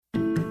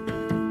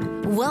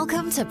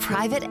Welcome to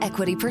Private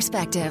Equity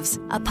Perspectives,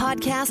 a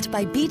podcast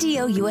by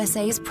BDO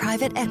USA's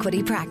private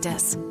equity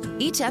practice.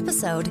 Each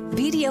episode,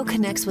 BDO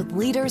connects with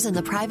leaders in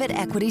the private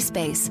equity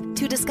space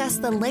to discuss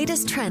the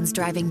latest trends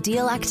driving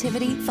deal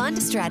activity, fund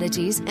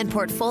strategies, and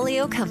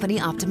portfolio company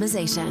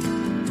optimization.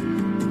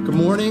 Good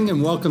morning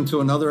and welcome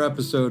to another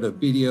episode of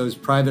BDO's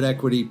Private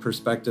Equity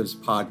Perspectives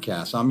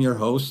podcast. I'm your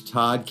host,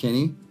 Todd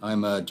Kinney.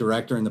 I'm a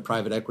director in the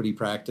private equity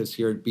practice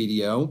here at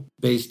BDO,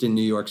 based in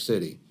New York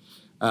City.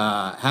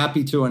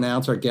 Happy to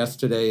announce our guest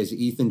today is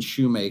Ethan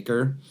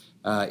Shoemaker.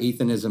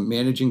 Ethan is a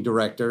managing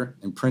director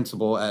and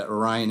principal at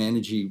Orion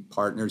Energy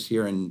Partners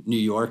here in New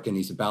York, and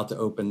he's about to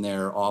open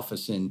their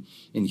office in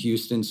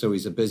Houston, so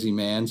he's a busy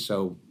man.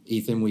 So,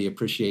 Ethan, we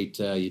appreciate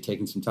you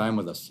taking some time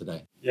with us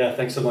today. Yeah,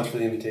 thanks so much for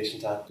the invitation,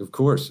 Todd. Of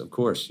course.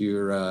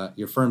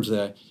 Your firm's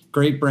a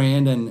great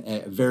brand and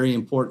a very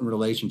important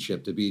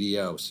relationship to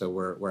BDO, so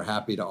we're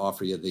happy to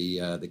offer you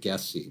the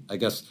guest seat. I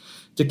guess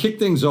to kick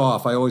things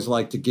off, I always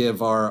like to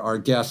give our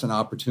guests an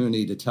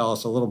opportunity to tell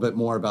us a little bit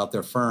more about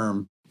their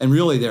firm and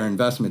really their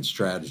investment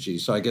strategy.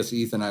 So I guess,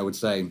 Ethan, I would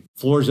say,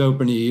 floor's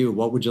open to you.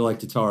 What would you like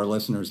to tell our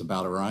listeners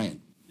about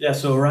Orion? Yeah,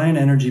 so Orion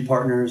Energy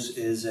Partners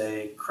is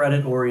a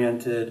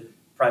credit-oriented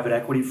private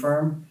equity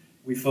firm.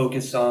 We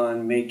focus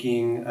on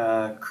making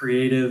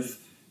creative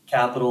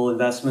capital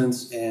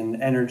investments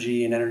in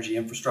energy and energy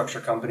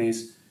infrastructure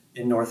companies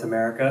in North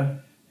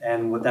America.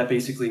 And what that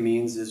basically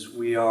means is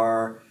we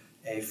are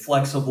a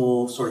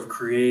flexible, sort of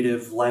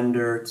creative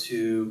lender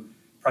to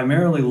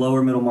primarily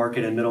lower middle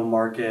market and middle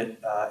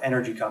market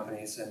energy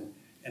companies.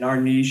 And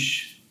our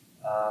niche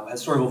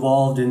has sort of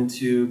evolved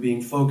into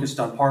being focused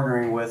on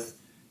partnering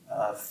with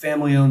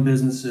family-owned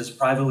businesses,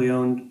 privately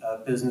owned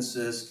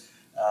businesses,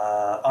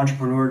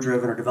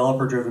 entrepreneur-driven or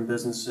developer-driven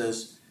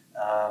businesses,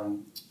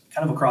 kind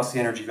of across the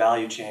energy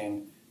value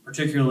chain,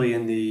 particularly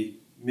in the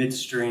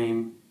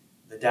midstream,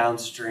 the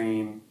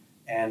downstream,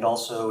 and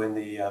also in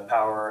the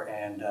power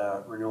and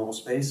renewable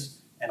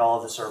space, and all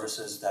of the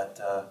services that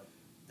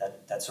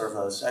serve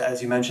those.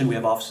 As you mentioned, we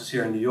have offices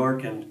here in New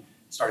York and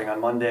starting on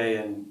Monday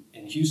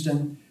in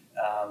Houston,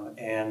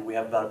 and we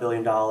have about $1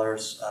 billion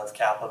of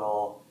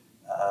capital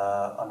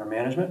under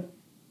management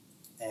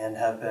and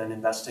have been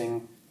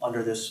investing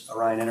under this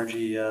Orion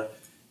Energy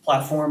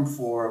platform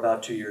for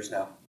about 2 years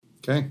now.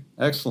 Okay,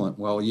 excellent.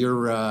 Well,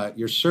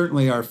 you're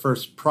certainly our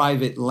first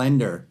private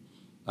lender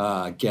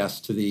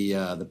guest to the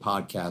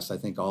podcast. I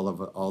think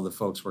all the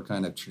folks were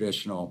kind of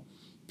traditional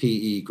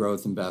PE,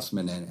 growth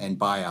investment, and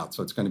buyout.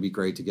 So it's going to be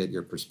great to get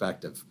your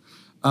perspective.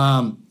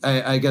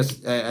 I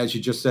guess, as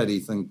you just said,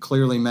 Ethan,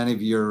 clearly many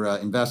of your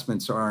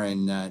investments are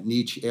in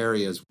niche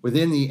areas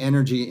within the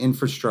energy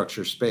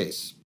infrastructure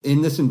space.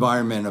 In this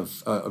environment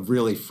of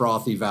really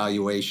frothy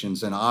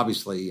valuations and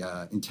obviously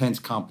intense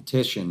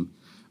competition,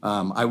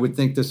 I would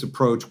think this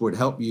approach would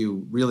help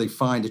you really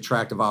find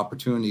attractive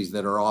opportunities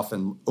that are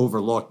often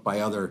overlooked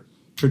by other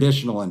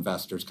traditional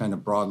investors, kind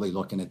of broadly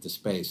looking at the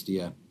space. Do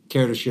you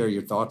care to share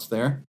your thoughts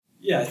there?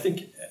 Yeah, I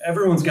think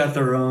everyone's got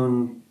their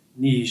own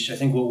niche. I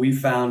think what we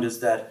found is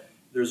that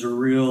there's a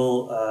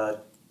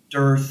real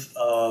dearth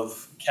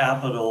of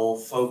capital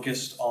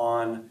focused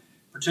on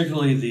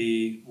particularly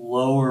the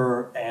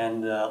lower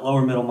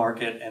middle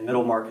market and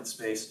middle market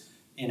space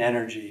in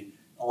energy.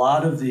 A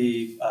lot of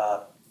the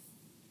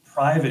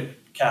private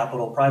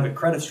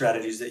credit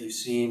strategies that you've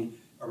seen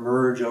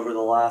emerge over the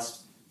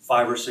last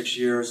 5 or 6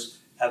 years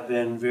have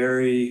been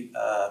very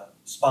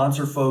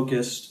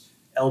sponsor-focused,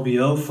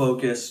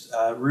 LBO-focused,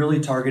 really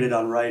targeted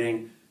on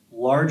writing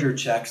larger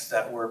checks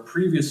that were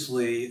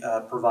previously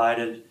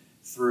provided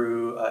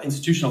through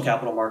institutional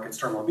capital markets,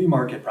 Term Loan B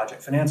market,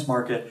 project finance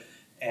market,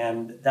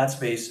 and that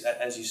space,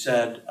 as you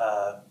said,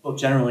 both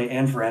generally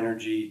and for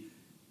energy,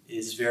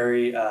 is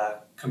very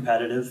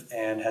competitive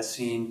and has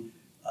seen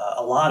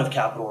a lot of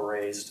capital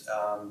raised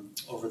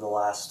over the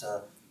last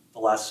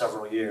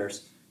several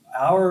years.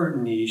 Our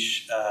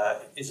niche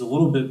is a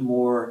little bit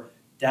more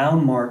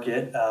down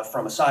market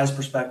from a size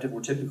perspective.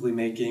 We're typically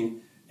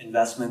making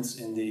investments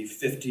in the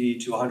 $50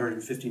 to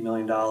 $150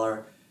 million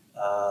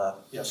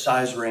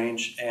size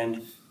range,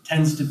 and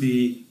tends to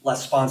be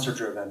less sponsor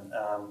driven.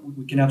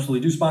 We can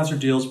absolutely do sponsor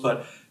deals,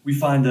 but we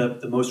find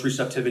the most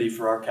receptivity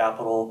for our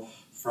capital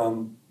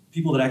from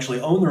people that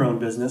actually own their own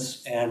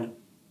business and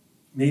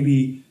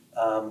maybe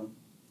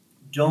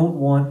don't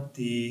want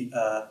the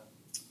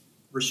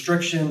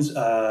restrictions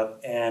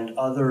and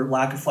other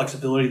lack of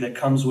flexibility that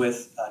comes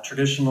with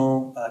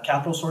traditional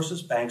capital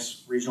sources,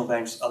 banks, regional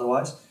banks,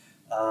 otherwise,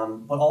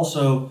 but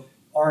also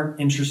aren't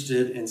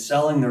interested in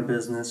selling their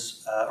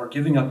business or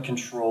giving up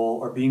control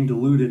or being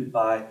diluted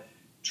by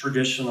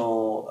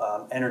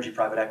traditional energy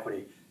private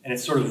equity. And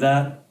it's sort of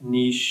that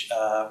niche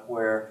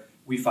where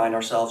we find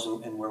ourselves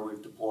and where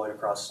we've deployed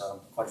across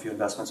quite a few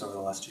investments over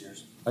the last 2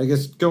 years. I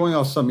guess going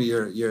off some of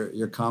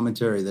your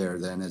commentary there,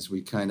 then, as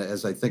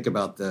I think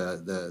about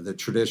the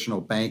traditional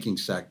banking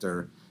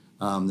sector,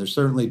 there's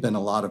certainly been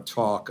a lot of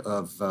talk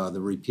of the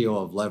repeal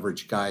of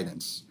leverage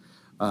guidance.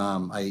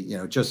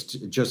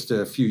 Just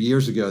a few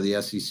years ago,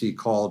 the SEC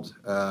called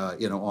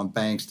on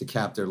banks to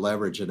cap their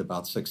leverage at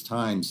about 6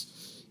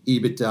 times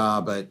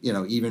EBITDA, but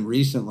even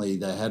recently,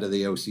 the head of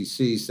the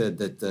OCC said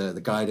that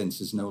the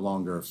guidance is no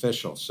longer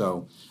official.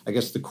 So I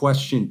guess the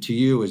question to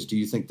you is, do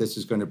you think this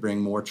is going to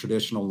bring more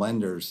traditional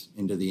lenders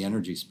into the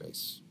energy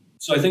space?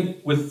 So I think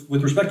with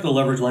respect to the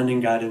leverage lending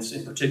guidance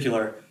in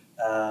particular,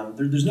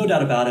 there's no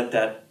doubt about it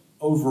that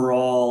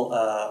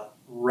overall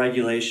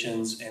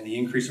regulations and the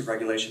increase of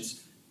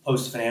regulations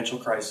post-financial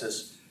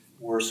crisis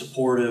were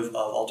supportive of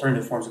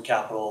alternative forms of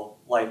capital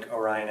like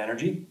Orion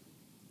Energy.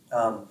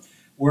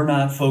 We're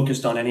not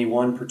focused on any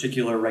one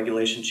particular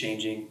regulation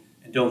changing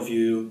and don't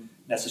view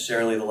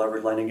necessarily the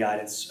leverage lending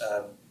guidance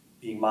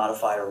being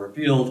modified or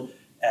repealed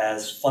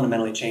as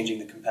fundamentally changing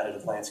the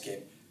competitive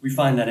landscape. We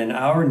find that in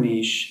our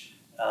niche,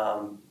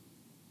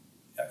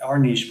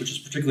 which is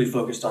particularly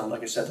focused on,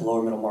 like I said, the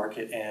lower middle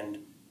market and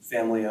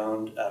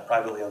family-owned,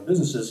 privately owned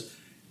businesses,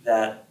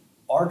 that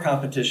our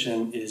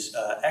competition is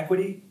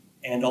equity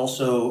and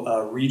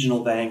also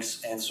regional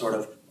banks and sort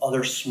of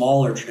other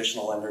smaller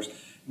traditional lenders,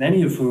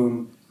 many of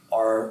whom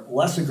are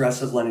less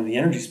aggressive lending the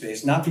energy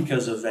space, not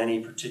because of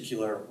any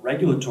particular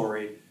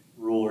regulatory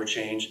rule or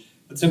change,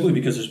 but simply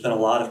because there's been a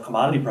lot of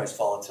commodity price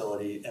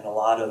volatility and a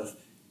lot of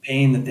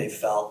pain that they've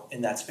felt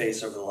in that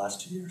space over the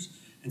last 2 years.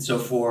 And so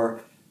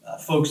for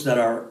folks that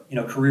are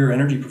career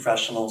energy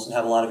professionals and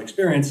have a lot of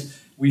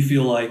experience, we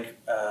feel like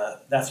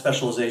that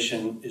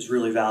specialization is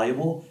really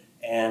valuable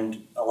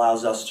and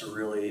allows us to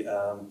really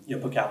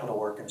put capital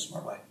work in a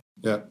smart way.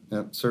 Yeah,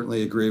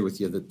 certainly agree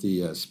with you that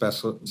the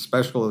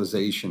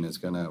specialization is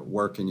going to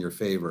work in your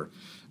favor.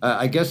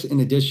 I guess in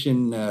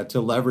addition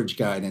to leverage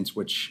guidance,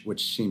 which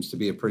seems to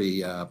be a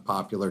pretty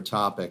popular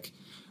topic,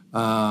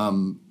 I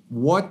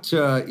want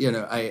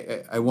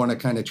to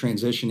kind of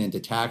transition into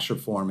tax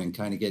reform and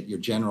kind of get your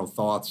general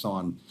thoughts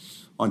on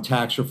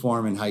tax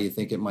reform and how you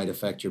think it might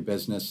affect your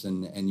business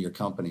and your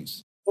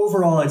companies.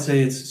 Overall, I'd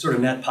say it's sort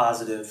of net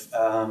positive.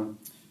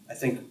 I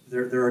think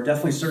there are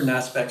definitely certain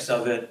aspects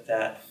of it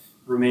that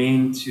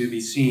remain to be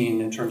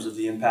seen in terms of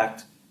the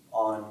impact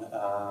on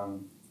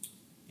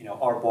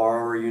our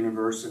borrower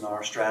universe and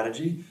our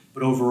strategy.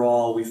 But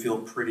overall, we feel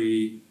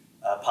pretty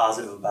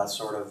positive about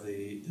sort of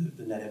the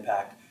net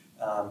impact.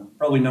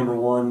 Probably number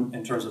one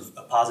in terms of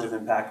a positive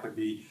impact would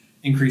be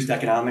increased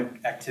economic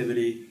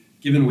activity.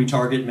 Given we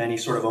target many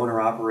sort of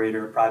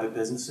owner-operator private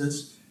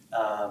businesses,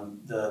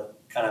 the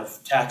kind of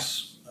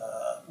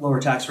lower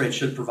tax rate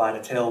should provide a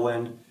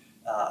tailwind.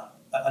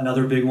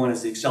 Another big one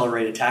is the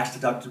accelerated tax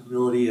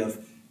deductibility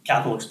of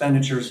capital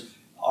expenditures.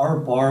 Our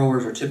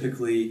borrowers are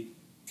typically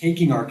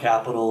taking our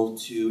capital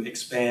to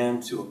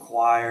expand, to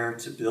acquire,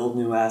 to build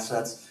new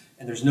assets,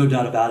 and there's no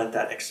doubt about it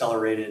that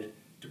accelerated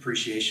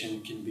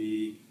depreciation can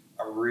be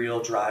a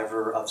real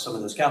driver of some of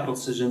those capital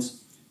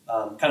decisions.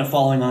 Kind of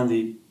following on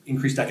the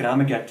increased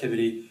economic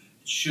activity,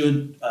 it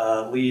should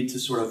lead to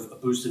sort of a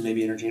boost in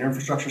maybe energy and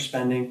infrastructure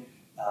spending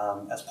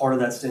as part of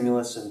that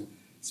stimulus, and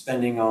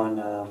spending on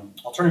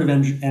alternative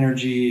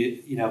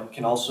energy,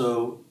 can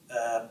also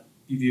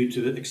be viewed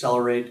to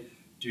accelerate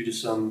due to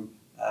some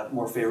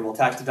more favorable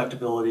tax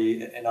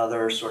deductibility and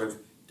other sort of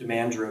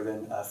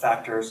demand-driven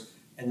factors.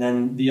 And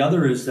then the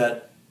other is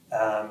that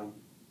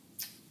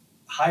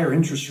higher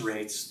interest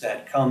rates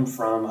that come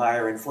from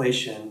higher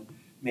inflation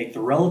make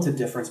the relative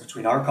difference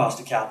between our cost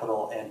of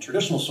capital and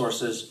traditional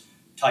sources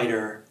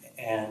tighter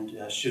and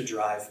should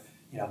drive,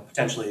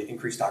 potentially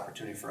increased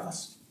opportunity for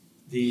us.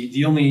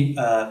 The only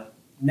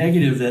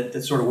negative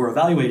that sort of we're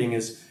evaluating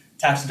is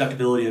tax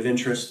deductibility of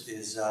interest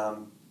is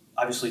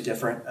obviously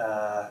different.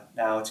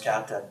 Now it's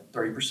capped at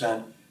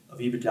 30% of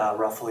EBITDA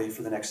roughly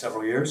for the next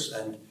several years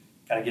and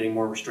kind of getting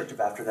more restrictive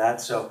after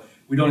that. So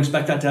we don't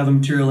expect that to have a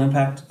material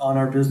impact on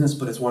our business,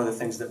 but it's one of the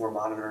things that we're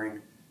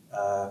monitoring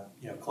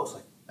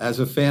closely. As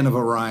a fan of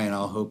Orion,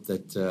 I'll hope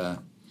that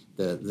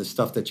the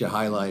stuff that you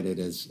highlighted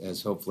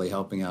as hopefully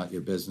helping out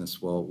your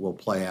business will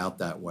play out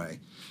that way.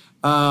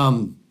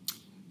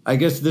 I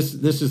guess this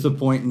is the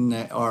point in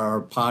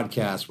our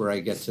podcast where I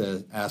get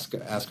to ask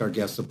our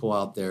guests to pull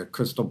out their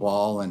crystal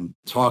ball and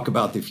talk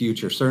about the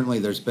future. Certainly,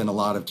 there's been a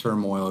lot of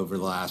turmoil over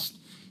the last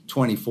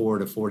 24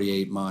 to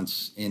 48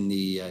 months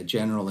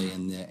generally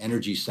in the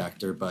energy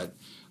sector, but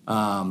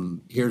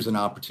here's an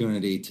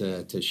opportunity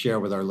to share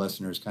with our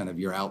listeners kind of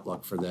your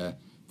outlook for the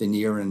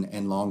near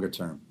and longer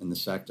term in the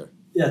sector.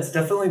 Yeah, it's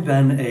definitely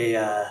been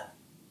a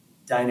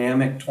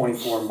dynamic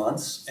 24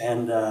 months,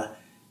 and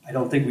I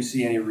don't think we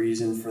see any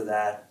reason for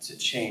that to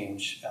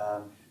change.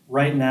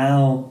 Right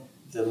now,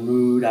 the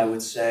mood, I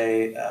would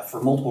say,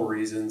 for multiple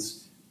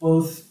reasons,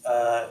 both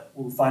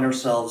we find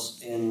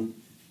ourselves in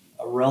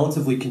a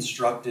relatively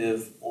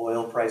constructive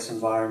oil price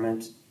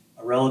environment,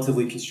 a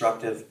relatively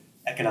constructive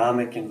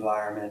economic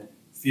environment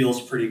feels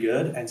pretty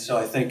good. And so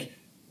I think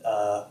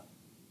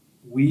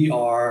we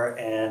are,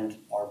 and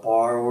our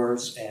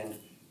borrowers, and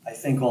I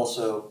think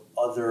also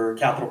other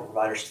capital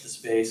providers to the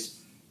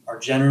space are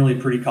generally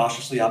pretty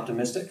cautiously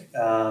optimistic.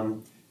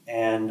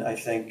 And I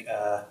think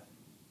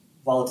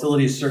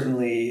volatility is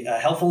certainly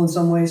helpful in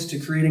some ways to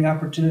creating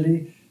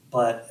opportunity,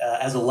 but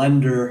as a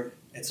lender,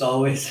 it's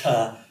always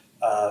a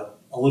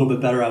little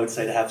bit better, I would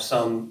say, to have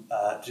some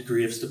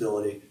degree of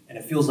stability and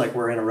it feels like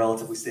we're in a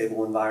relatively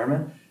stable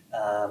environment,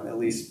 at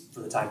least for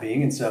the time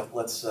being. And so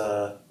let's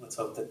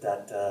hope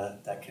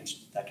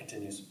that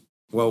continues.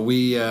 Well,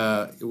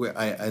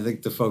 I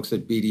think the folks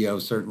at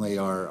BDO, certainly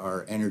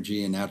our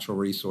energy and natural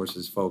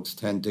resources folks,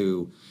 tend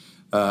to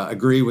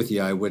agree with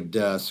you. I would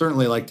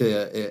certainly like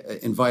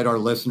to invite our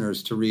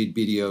listeners to read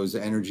BDO's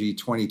Energy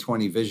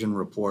 2020 Vision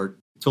Report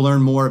to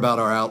learn more about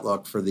our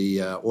outlook for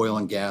the oil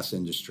and gas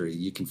industry.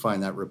 You can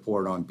find that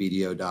report on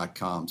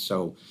BDO.com.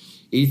 So,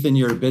 Ethan,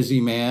 you're a busy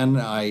man.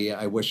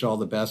 I wish all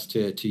the best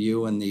to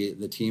you and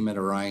the team at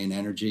Orion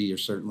Energy. You're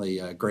certainly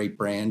a great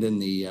brand in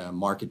the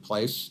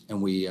marketplace,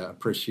 and we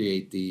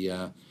appreciate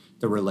the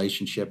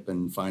relationship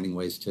and finding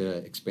ways to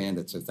expand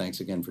it. So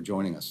thanks again for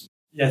joining us.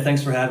 Yeah,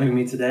 thanks for having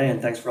me today,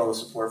 and thanks for all the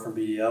support from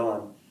BDO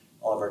on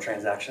all of our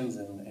transactions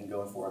and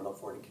going forward. Look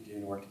forward to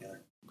continuing to work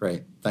together.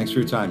 Great. Thanks for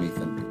your time,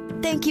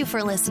 Ethan. Thank you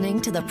for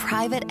listening to the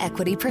Private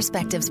Equity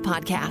Perspectives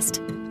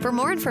podcast. For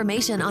more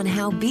information on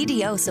how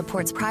BDO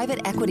supports private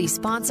equity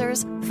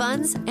sponsors,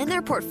 funds, and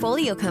their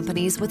portfolio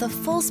companies with a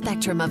full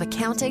spectrum of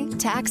accounting,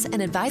 tax,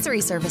 and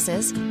advisory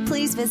services,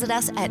 please visit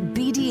us at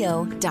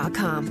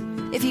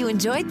BDO.com. If you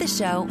enjoyed the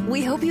show,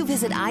 we hope you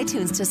visit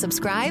iTunes to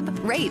subscribe,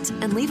 rate,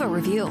 and leave a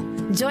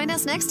review. Join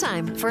us next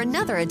time for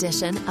another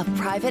edition of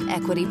Private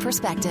Equity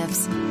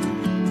Perspectives.